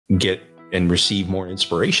get and receive more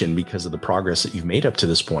inspiration because of the progress that you've made up to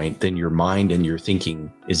this point, then your mind and your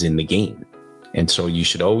thinking is in the game. And so you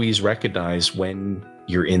should always recognize when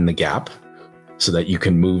you're in the gap so that you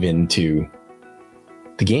can move into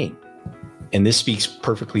the game. And this speaks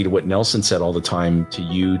perfectly to what Nelson said all the time, to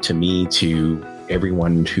you, to me, to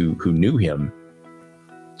everyone who knew him.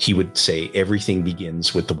 He would say, everything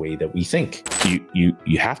begins with the way that we think.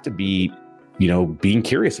 You have to be, being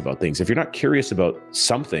curious about things. If you're not curious about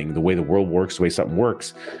something, the way the world works, the way something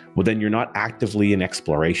works, well, then you're not actively in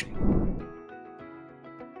exploration.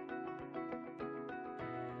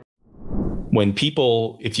 When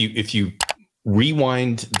people, if you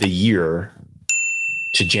rewind the year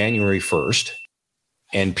to January 1st,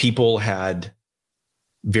 and people had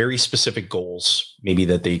very specific goals, maybe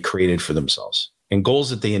that they created for themselves, and goals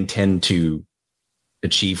that they intend to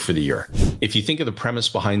achieve for the year. If you think of the premise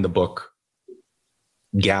behind the book,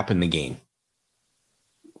 Gap in the Game,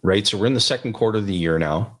 right? So we're in the second quarter of the year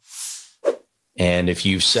now. And if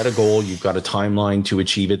you've set a goal, you've got a timeline to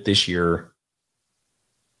achieve it this year.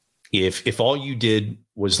 If all you did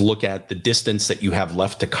was look at the distance that you have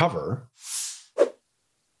left to cover,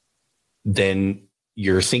 then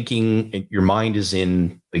you're thinking, your mind is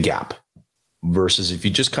in the gap. Versus if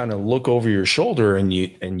you just kind of look over your shoulder and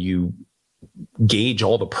you gauge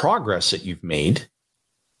all the progress that you've made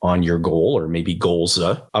on your goal, or maybe goals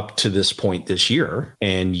up to this point this year,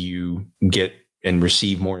 and you get and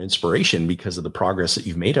receive more inspiration because of the progress that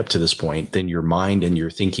you've made up to this point, then your mind and your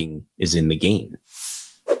thinking is in the game.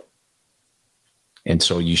 And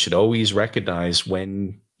so you should always recognize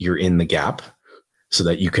when you're in the gap so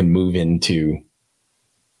that you can move into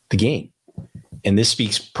the game. And this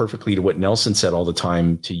speaks perfectly to what Nelson said all the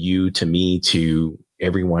time, to you, to me, to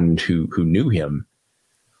everyone who knew him.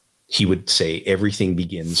 He would say, everything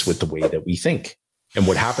begins with the way that we think. And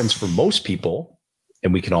what happens for most people,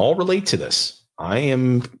 and we can all relate to this. I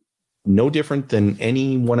am no different than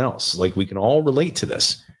anyone else. Like, we can all relate to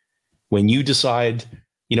this. When you decide,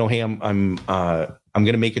 hey, I'm going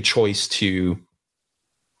to make a choice to,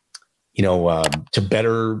 to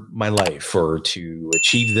better my life or to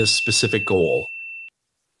achieve this specific goal,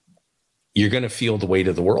 you're going to feel the weight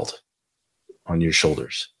of the world on your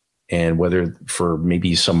shoulders. And whether for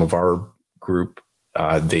maybe some of our group,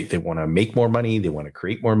 they want to make more money, they want to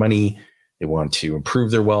create more money, they want to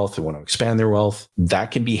improve their wealth, they want to expand their wealth,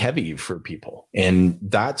 that can be heavy for people. And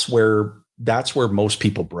that's where most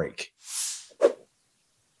people break.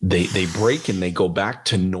 They break and they go back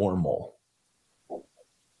to normal,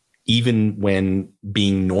 even when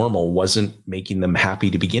being normal wasn't making them happy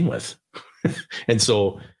to begin with. And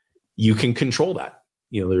so you can control that.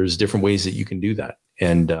 There's different ways that you can do that.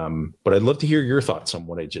 And, but I'd love to hear your thoughts on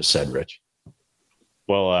what I just said, Rich.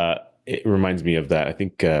 Well, it reminds me of that. I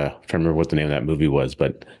think, I'm trying to remember what the name of that movie was,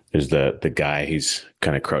 but there's the guy, he's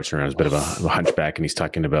kind of crouching around, he's a bit of a hunchback, and he's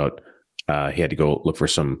talking about, he had to go look for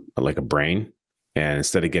like a brain. And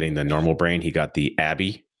instead of getting the normal brain, he got the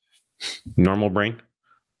Abby normal brain.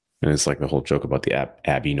 And it's like the whole joke about the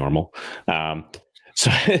Abby normal. But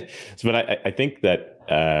I think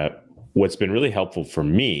that, what's been really helpful for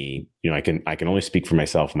me, I can only speak for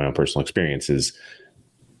myself, my own personal experiences,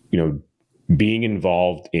 being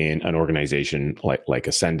involved in an organization like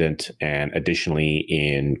Ascendant, and additionally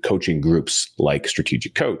in coaching groups like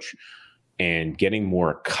Strategic Coach, and getting more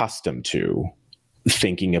accustomed to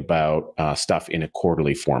thinking about stuff in a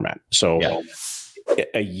quarterly format. So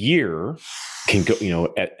a year can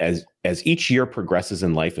go, as each year progresses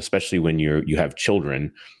in life, especially when you have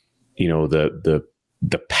children,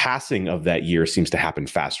 the passing of that year seems to happen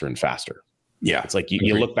faster and faster. Yeah. It's like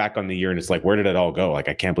you look back on the year and it's like, where did it all go? Like,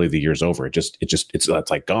 I can't believe the year's over. It's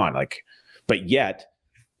like gone. Like, but yet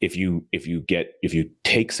if you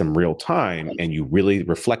take some real time and you really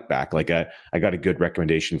reflect back, like I got a good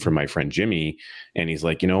recommendation from my friend Jimmy, and he's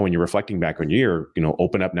like, when you're reflecting back on your year,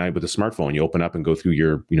 open up now with a smartphone, you open up and go through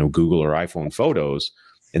your, Google or iPhone photos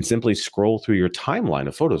and simply scroll through your timeline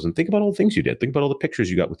of photos and think about all the things you did. Think about all the pictures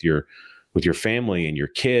you got with your family and your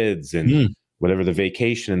kids and whatever the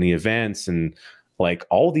vacation and the events and like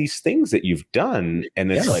all these things that you've done.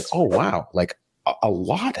 And it's like, oh, wow. Like a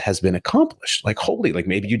lot has been accomplished. Like, holy, like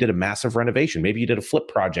maybe you did a massive renovation. Maybe you did a flip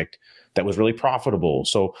project that was really profitable.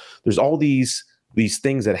 So there's all these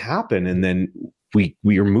things that happen. And then we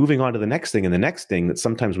are moving on to the next thing and the next thing, that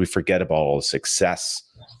sometimes we forget about all the success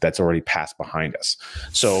that's already passed behind us.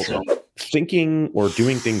 So thinking or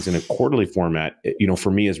doing things in a quarterly format,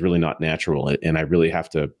 for me is really not natural. And I really have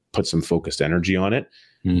to put some focused energy on it.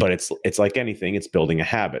 But it's like anything, it's building a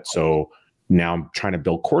habit. So now I'm trying to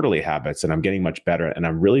build quarterly habits, and I'm getting much better. And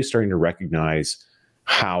I'm really starting to recognize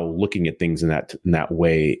how looking at things in that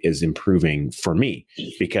way is improving for me,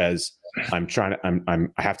 because I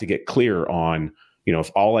have to get clear on,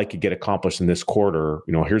 if all I could get accomplished in this quarter,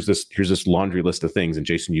 here's this laundry list of things. And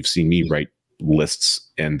Jayson, you've seen me write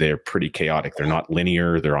lists, and they're pretty chaotic. They're not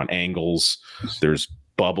linear. They're on angles. There's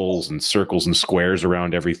bubbles and circles and squares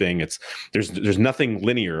around everything. There's nothing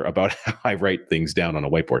linear about how I write things down on a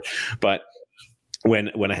whiteboard. But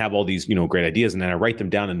when I have all these, great ideas, and then I write them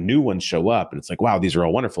down and new ones show up, and it's like, wow, these are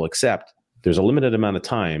all wonderful, except there's a limited amount of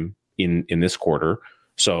time in this quarter.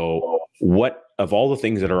 So what of all the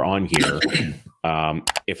things that are on here,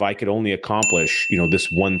 if I could only accomplish, this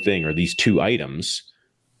one thing or these two items,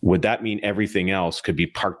 would that mean everything else could be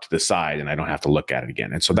parked to the side and I don't have to look at it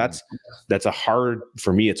again? And so that's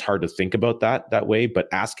for me, it's hard to think about that way, but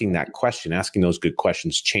asking that question, asking those good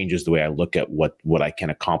questions changes the way I look at what I can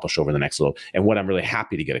accomplish over the next little, and what I'm really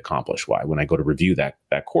happy to get accomplished. When I go to review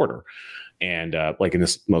that quarter. And like in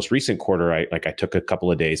this most recent quarter, I took a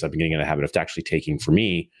couple of days. I've been getting in the habit of actually taking, for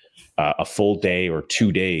me, a full day or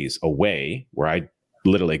 2 days away, where I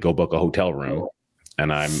literally go book a hotel room,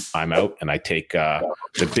 and I'm out, and I take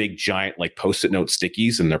the big giant like Post-it note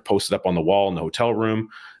stickies, and they're posted up on the wall in the hotel room,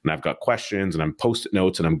 and I've got questions, and I'm Post-it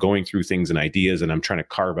notes, and I'm going through things and ideas, and I'm trying to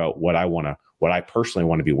carve out what I personally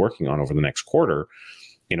want to be working on over the next quarter.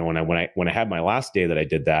 When I had my last day that I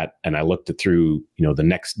did that, and I looked through, the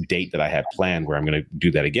next date that I had planned where I'm going to do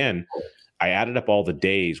that again, I added up all the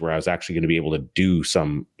days where I was actually going to be able to do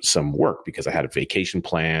some work, because I had a vacation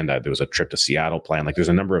planned. There was a trip to Seattle planned. Like, there's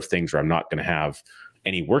a number of things where I'm not going to have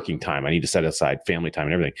any working time. I need to set aside family time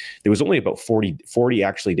and everything. There was only about 40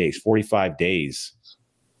 actually days, 45 days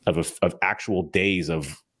of actual days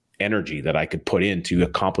of energy that I could put into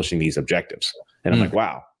accomplishing these objectives. And I'm like,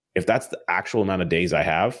 wow. If that's the actual amount of days I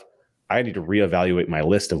have, I need to reevaluate my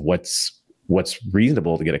list of what's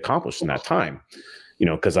reasonable to get accomplished in that time.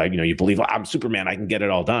 Because you believe, well, I'm Superman, I can get it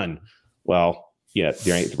all done. Well, yeah,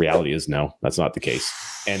 the reality is no, that's not the case.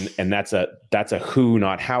 And that's a who,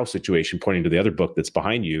 not how situation. Pointing to the other book that's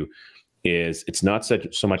behind you, is it's not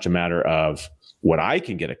so much a matter of what I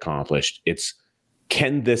can get accomplished. It's,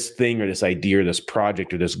 can this thing or this idea or this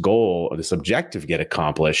project or this goal or this objective get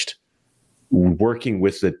accomplished, working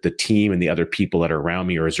with the team and the other people that are around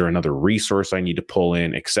me, or is there another resource I need to pull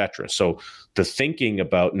in, et cetera. So the thinking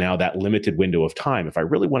about now that limited window of time, if I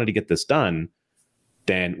really wanted to get this done,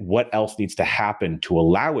 then what else needs to happen to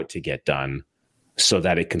allow it to get done so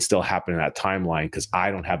that it can still happen in that timeline, because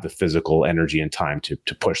I don't have the physical energy and time to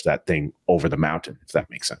push that thing over the mountain, if that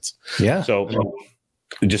makes sense. Yeah. So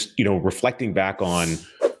just, reflecting back on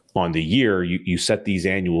the year, you set these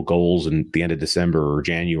annual goals in the end of December or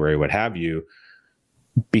January, what have you,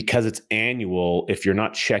 because it's annual. If you're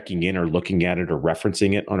not checking in or looking at it or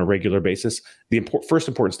referencing it on a regular basis, the first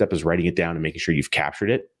important step is writing it down and making sure you've captured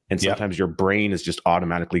it. And sometimes your brain is just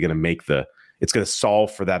automatically going to it's going to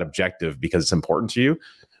solve for that objective because it's important to you.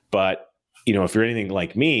 But, if you're anything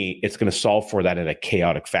like me, it's going to solve for that in a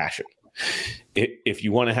chaotic fashion. If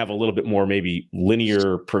you want to have a little bit more maybe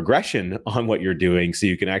linear progression on what you're doing, so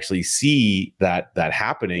you can actually see that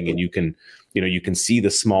happening, and you can see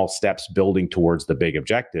the small steps building towards the big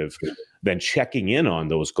objective, then checking in on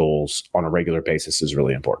those goals on a regular basis is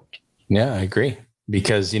really important. Yeah, I agree.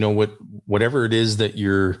 Because whatever it is that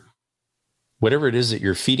you're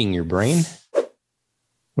feeding your brain,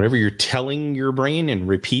 whatever you're telling your brain and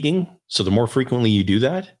repeating, so the more frequently you do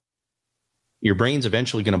that, your brain's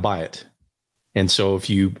eventually going to buy it. And so if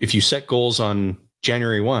you set goals on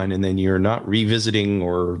January 1 and then you're not revisiting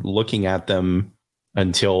or looking at them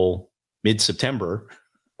until mid-September,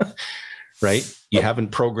 right? You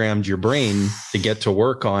haven't programmed your brain to get to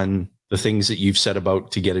work on the things that you've set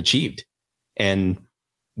about to get achieved. And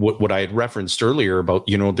what I had referenced earlier about,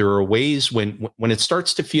 there are ways when it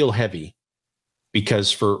starts to feel heavy,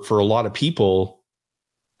 because for a lot of people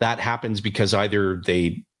that happens because either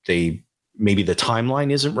they maybe the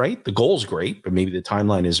timeline isn't right. The goal's great, but maybe the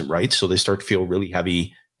timeline isn't right. So they start to feel really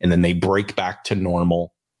heavy, and then they break back to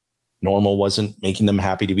normal. Normal wasn't making them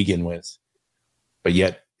happy to begin with, but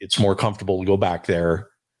yet it's more comfortable to go back there.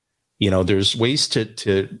 There's ways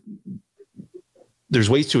to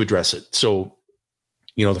address it. So,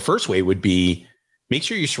 the first way would be make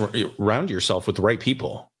sure you surround yourself with the right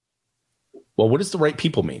people. Well, what does the right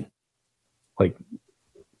people mean? Like,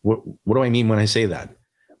 what do I mean when I say that?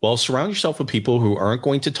 Well, surround yourself with people who aren't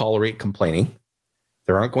going to tolerate complaining.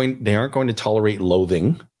 They aren't going to tolerate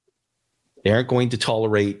loathing. They aren't going to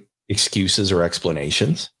tolerate excuses or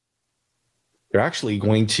explanations. They're actually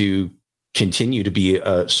going to continue to be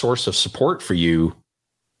a source of support for you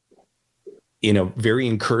in a very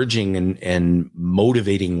encouraging and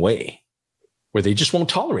motivating way. where they just won't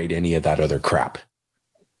tolerate any of that other crap.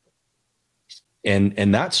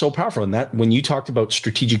 And that's so powerful. And that when you talked about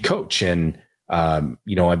strategic coach and, I'm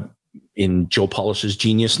in Joe Polish's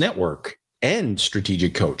Genius Network and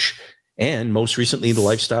strategic coach, and most recently the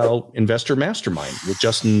Lifestyle Investor Mastermind with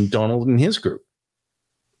Justin Donald and his group.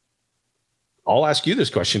 I'll ask you this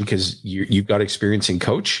question because you've got experience in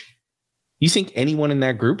coach. You think anyone in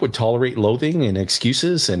that group would tolerate loathing and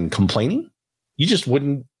excuses and complaining? You just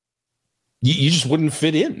wouldn't. You just wouldn't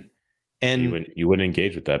fit in. And you wouldn't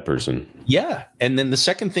engage with that person. Yeah. And then the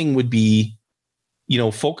second thing would be,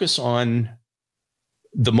 focus on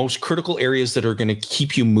the most critical areas that are going to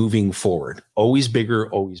keep you moving forward. Always bigger,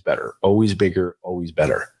 always better. Always bigger, always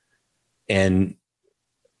better. And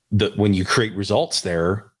when you create results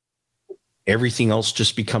there, everything else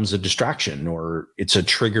just becomes a distraction, or it's a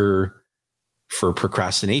trigger for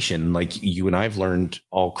procrastination. Like you and I've learned,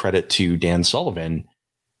 all credit to Dan Sullivan,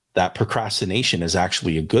 that procrastination is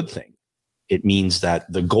actually a good thing. It means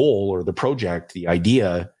that the goal or the project, the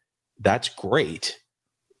idea, that's great,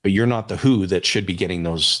 but you're not the who that should be getting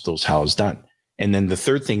those hows done. And then the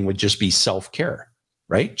third thing would just be self-care,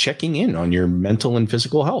 right? Checking in on your mental and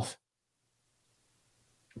physical health.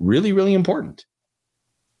 Really, really important.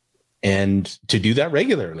 And to do that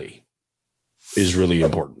regularly is really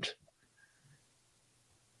important.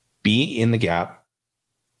 Be in the gap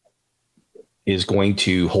is going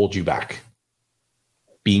to hold you back.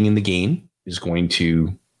 Being in the game is going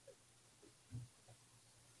to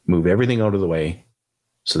move everything out of the way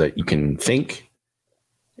so that you can think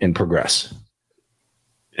and progress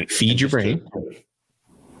and feed your brain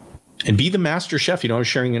and be the master chef. I was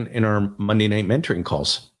sharing in our Monday night mentoring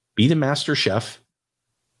calls, be the master chef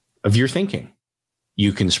of your thinking.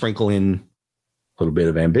 You can sprinkle in a little bit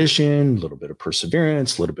of ambition, a little bit of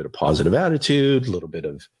perseverance, a little bit of positive attitude, a little bit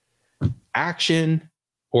of action,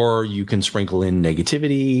 or you can sprinkle in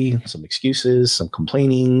negativity, some excuses, some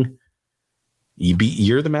complaining.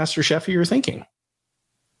 You're the master chef of your thinking.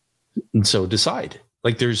 And so decide.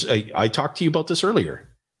 Like I talked to you about this earlier.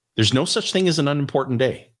 There's no such thing as an unimportant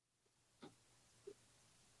day.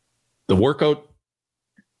 The workout,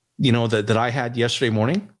 that I had yesterday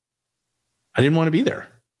morning, I didn't want to be there.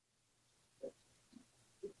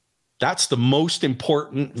 That's the most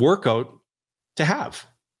important workout to have,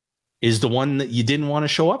 is the one that you didn't want to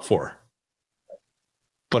show up for.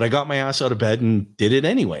 But I got my ass out of bed and did it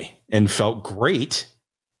anyway and felt great.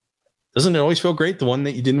 Doesn't it always feel great, the one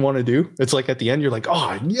that you didn't want to do? It's like at the end, you're like,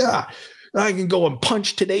 oh, yeah, I can go and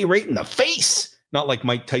punch today right in the face. Not like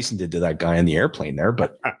Mike Tyson did to that guy on the airplane there,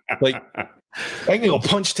 but like, I can go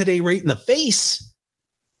punch today right in the face.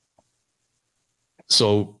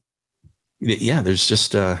 So, yeah, there's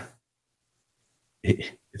just, there's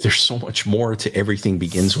so much more to everything.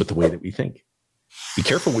 Begins with the way that we think. Be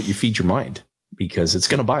careful what you feed your mind, because it's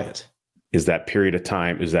going to buy it. Is that period of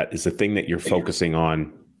time, is the thing that you're focusing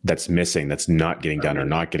on that's missing, that's not getting done or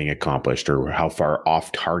not getting accomplished, or how far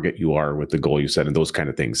off target you are with the goal you set and those kind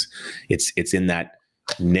of things. It's in that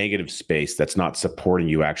negative space that's not supporting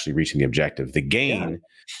you actually reaching the objective. The gain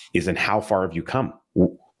is in how far have you come?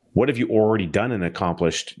 What have you already done and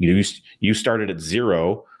accomplished? You started at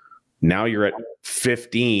 0. Now you're at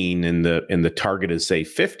 15 and the target is, say,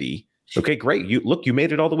 50. Okay, great. You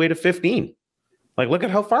made it all the way to 15. Like, look at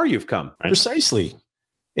how far you've come. Right? Precisely.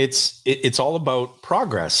 It's all about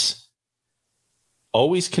progress.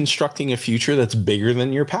 Always constructing a future that's bigger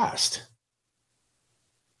than your past.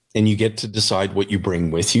 And you get to decide what you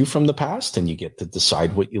bring with you from the past, and you get to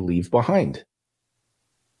decide what you leave behind.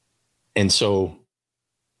 And so,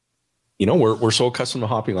 we're so accustomed to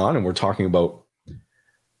hopping on and we're talking about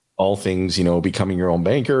all things, becoming your own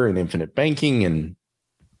banker and infinite banking and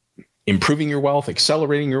improving your wealth,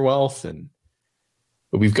 accelerating your wealth.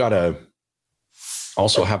 But we've got to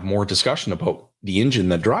also have more discussion about the engine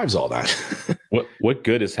that drives all that. What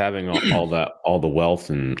good is having all the wealth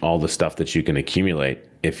and all the stuff that you can accumulate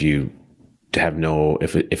if you're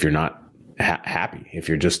not happy, if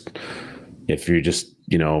you're just,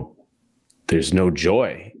 there's no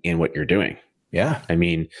joy in what you're doing. Yeah. I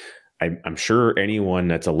mean, I'm sure anyone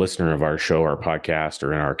that's a listener of our show, our podcast,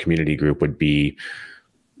 or in our community group would be,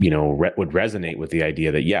 would resonate with the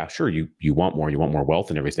idea that, yeah, sure, you want more wealth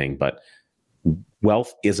and everything, but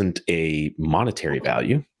wealth isn't a monetary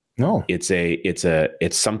value. No, it's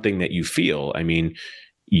something that you feel. I mean,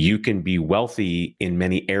 you can be wealthy in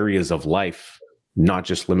many areas of life, not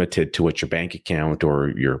just limited to what your bank account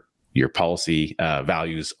or your policy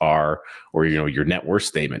values are, or your net worth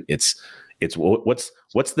statement. It's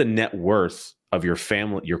what's the net worth of your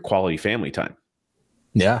family, your quality family time.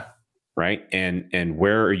 Yeah. Right. And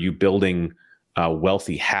where are you building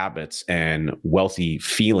wealthy habits and wealthy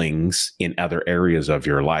feelings in other areas of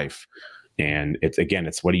your life. And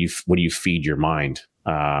it's what do you feed your mind?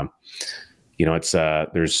 It's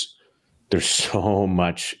there's so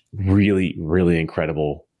much really, really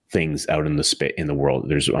incredible things out in the world.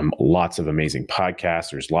 There's lots of amazing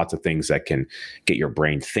podcasts. There's lots of things that can get your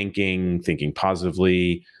brain thinking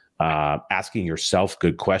positively, asking yourself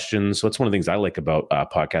good questions. So that's one of the things I like about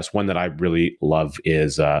podcasts. One that I really love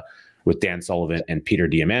is with Dan Sullivan and Peter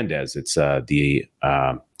Diamandis. It's the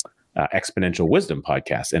Exponential Wisdom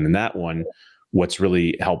podcast. And in that one, what's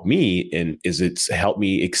really helped me is it's helped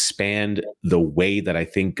me expand the way that I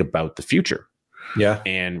think about the future. Yeah.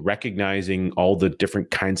 And recognizing all the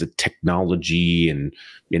different kinds of technology and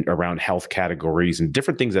around health categories and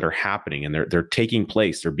different things that are happening, and they're taking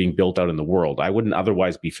place, they're being built out in the world. I wouldn't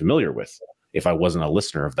otherwise be familiar with if I wasn't a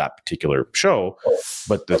listener of that particular show.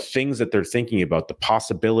 But the things that they're thinking about, the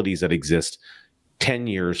possibilities that exist 10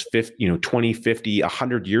 years, 50, 20, 50,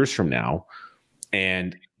 100 years from now,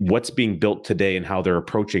 and what's being built today and how they're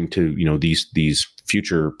approaching to, these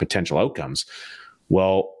future potential outcomes.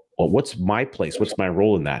 Well, what's my place? What's my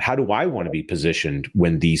role in that? How do I want to be positioned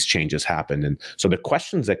when these changes happen? And so the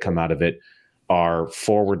questions that come out of it are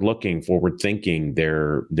forward-looking, forward-thinking.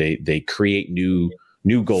 They create new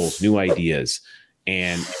goals, new ideas.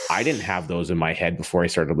 And I didn't have those in my head before I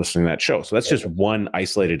started listening to that show. So that's just one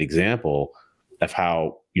isolated example of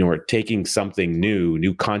how, we're taking something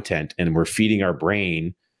new content, and we're feeding our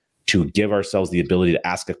brain to give ourselves the ability to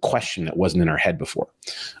ask a question that wasn't in our head before.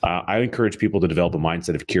 I encourage people to develop a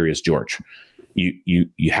mindset of Curious George.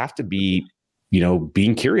 You have to be,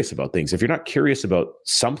 being curious about things. If you're not curious about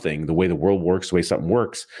something, the way the world works, the way something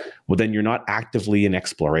works, well, then you're not actively in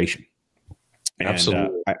exploration. And,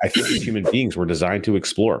 absolutely. I think as human beings, we're designed to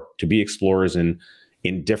explore, to be explorers in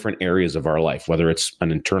different areas of our life, whether it's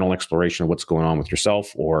an internal exploration of what's going on with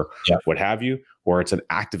yourself or what have you, or it's an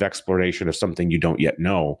active exploration of something you don't yet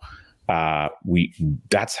know.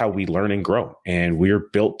 That's how we learn and grow, and we're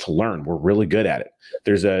built to learn. We're really good at it.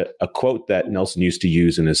 There's a quote that Nelson used to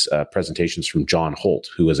use in his presentations from John Holt,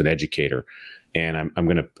 who was an educator. And I'm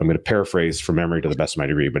going to paraphrase from memory to the best of my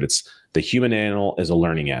degree, but it's: the human animal is a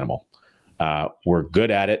learning animal. We're good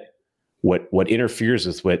at it. What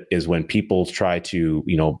interferes with it is when people try to,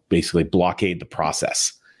 basically blockade the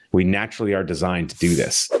process. We naturally are designed to do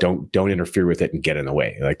this. Don't interfere with it and get in the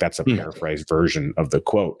way. Like, that's a paraphrased version of the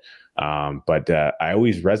quote. But I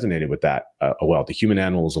always resonated with that. The human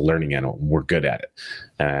animal is a learning animal, and we're good at it.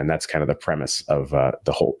 And that's kind of the premise of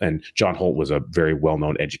the whole. And John Holt was a very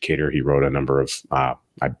well-known educator. He wrote a number of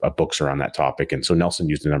books around that topic. And so Nelson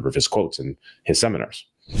used a number of his quotes in his seminars.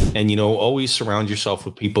 And, always surround yourself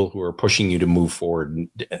with people who are pushing you to move forward,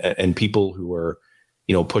 and people who are,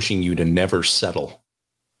 pushing you to never settle,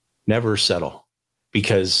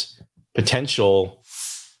 because potential,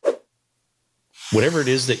 whatever it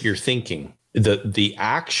is that you're thinking, the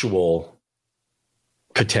actual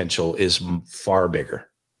potential is far bigger,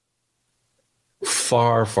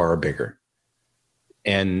 far, far bigger.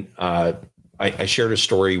 And I shared a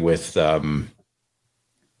story with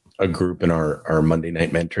a group in our Monday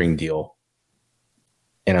night mentoring deal.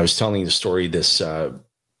 And I was telling the story, this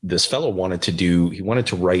fellow wanted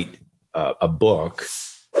to write a book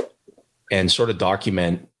and sort of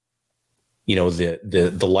document,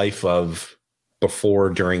 the life of before,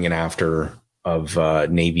 during, and after of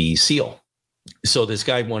Navy SEAL. So this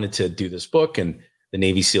guy wanted to do this book, and the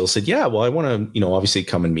Navy SEAL said, yeah, well, I want to, obviously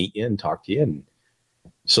come and meet you and talk to you. And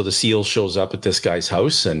so the SEAL shows up at this guy's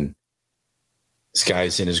house, and this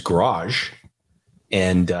guy's in his garage,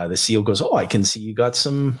 and the SEAL goes, oh, I can see you got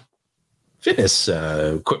some fitness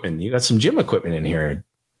equipment. You got some gym equipment in here.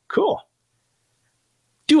 Cool.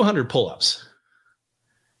 Do 100 pull-ups.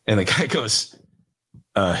 And the guy goes,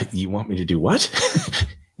 you want me to do what?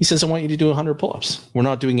 He says, I want you to do 100 pull-ups. We're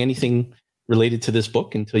not doing anything related to this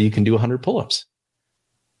book until you can do 100 pull-ups.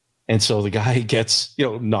 And so the guy gets,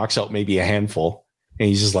 knocks out maybe a handful, and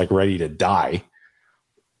he's just like ready to die.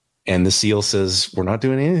 And the SEAL says, we're not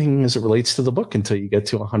doing anything as it relates to the book until you get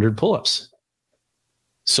to 100 pull-ups.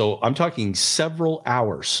 So I'm talking several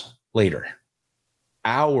hours later,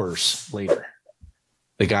 the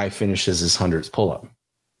guy finishes his 100th pull-up.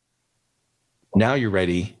 Now you're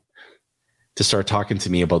ready to start talking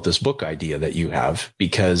to me about this book idea that you have,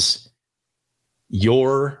 because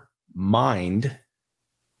your mind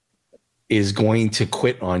is going to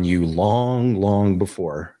quit on you long, long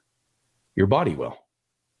before your body will.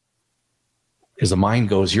 Because the mind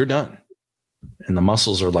goes, you're done. And the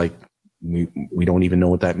muscles are like, we don't even know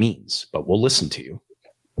what that means, but we'll listen to you.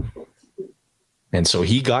 And so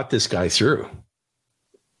he got this guy through.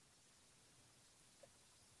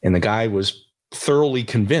 And the guy was thoroughly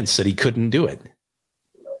convinced that he couldn't do it.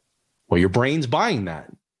 Well, your brain's buying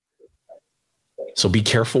that. So be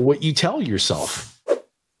careful what you tell yourself.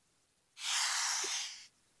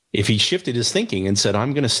 If he shifted his thinking and said,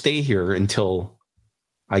 I'm going to stay here until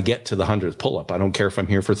I get to the 100th pull-up. I don't care if I'm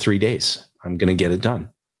here for 3 days. I'm going to get it done.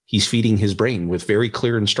 He's feeding his brain with very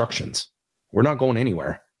clear instructions. We're not going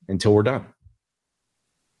anywhere until we're done.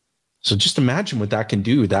 So just imagine what that can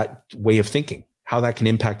do, that way of thinking, how that can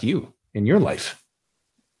impact you in your life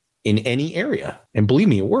in any area. And believe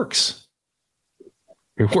me, it works.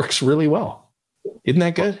 It works really well. Isn't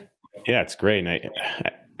that good? Yeah, it's great. And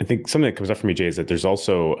I think something that comes up for me, Jay, is that there's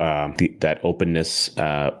also that openness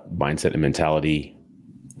mindset and mentality.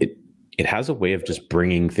 It has a way of just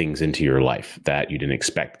bringing things into your life that you didn't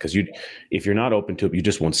expect, because if you're not open to it, you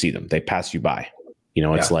just won't see them. They pass you by.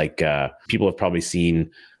 It's like people have probably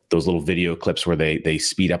seen those little video clips where they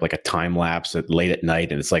speed up like a time lapse late at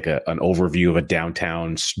night, and it's like an overview of a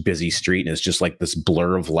downtown busy street, and it's just like this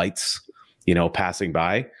blur of lights, passing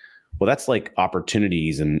by. Well, that's like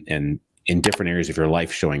opportunities and in different areas of your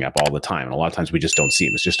life showing up all the time. And a lot of times we just don't see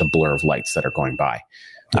them. It's just a blur of lights that are going by.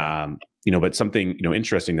 But something,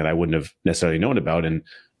 interesting that I wouldn't have necessarily known about, and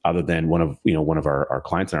other than one of our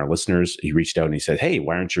clients and our listeners, he reached out and he said, "Hey,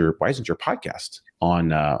 why isn't your podcast on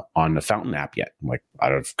the Fountain app yet?" I'm like,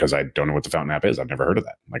 because I don't know what the Fountain app is. I've never heard of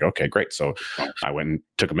that. I'm like, okay, great. So I went and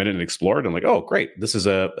took a minute and explored. I'm like, oh, great. This is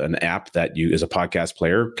an app that is a podcast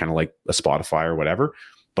player, kind of like a Spotify or whatever,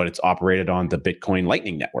 but it's operated on the Bitcoin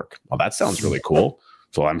Lightning Network. Well, that sounds really cool.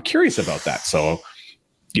 So I'm curious about that. So,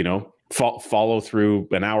 follow through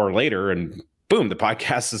an hour later, and boom, the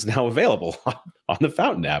podcast is now available on the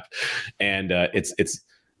Fountain app. And it's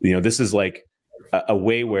this is like a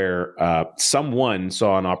way where someone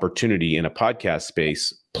saw an opportunity in a podcast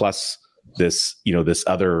space, plus this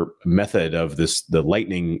other method of the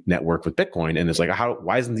Lightning Network with Bitcoin. And it's like,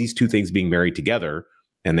 why isn't these two things being married together?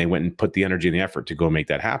 And they went and put the energy and the effort to go make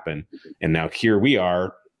that happen. And now here we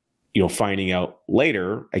are, finding out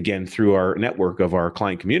later, again, through our network of our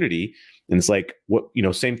client community. And it's like,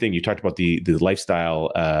 same thing. You talked about the lifestyle,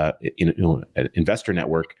 investor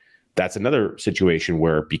network. That's another situation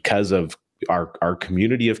where, because of our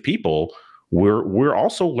community of people, we're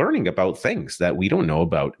also learning about things that we don't know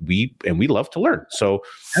about. We love to learn. So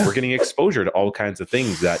we're getting exposure to all kinds of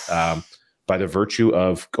things that, by the virtue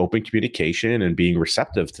of open communication and being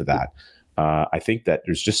receptive to that. I think that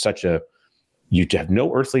there's just you have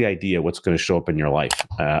no earthly idea what's going to show up in your life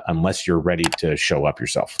unless you're ready to show up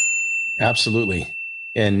yourself. Absolutely.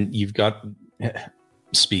 And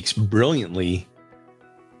speaks brilliantly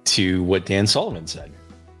to what Dan Sullivan said.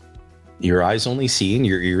 Your eyes only see and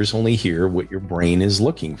your ears only hear what your brain is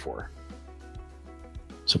looking for.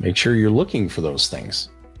 So make sure you're looking for those things,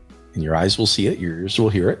 and your eyes will see it, your ears will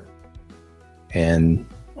hear it, and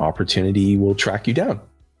opportunity will track you down.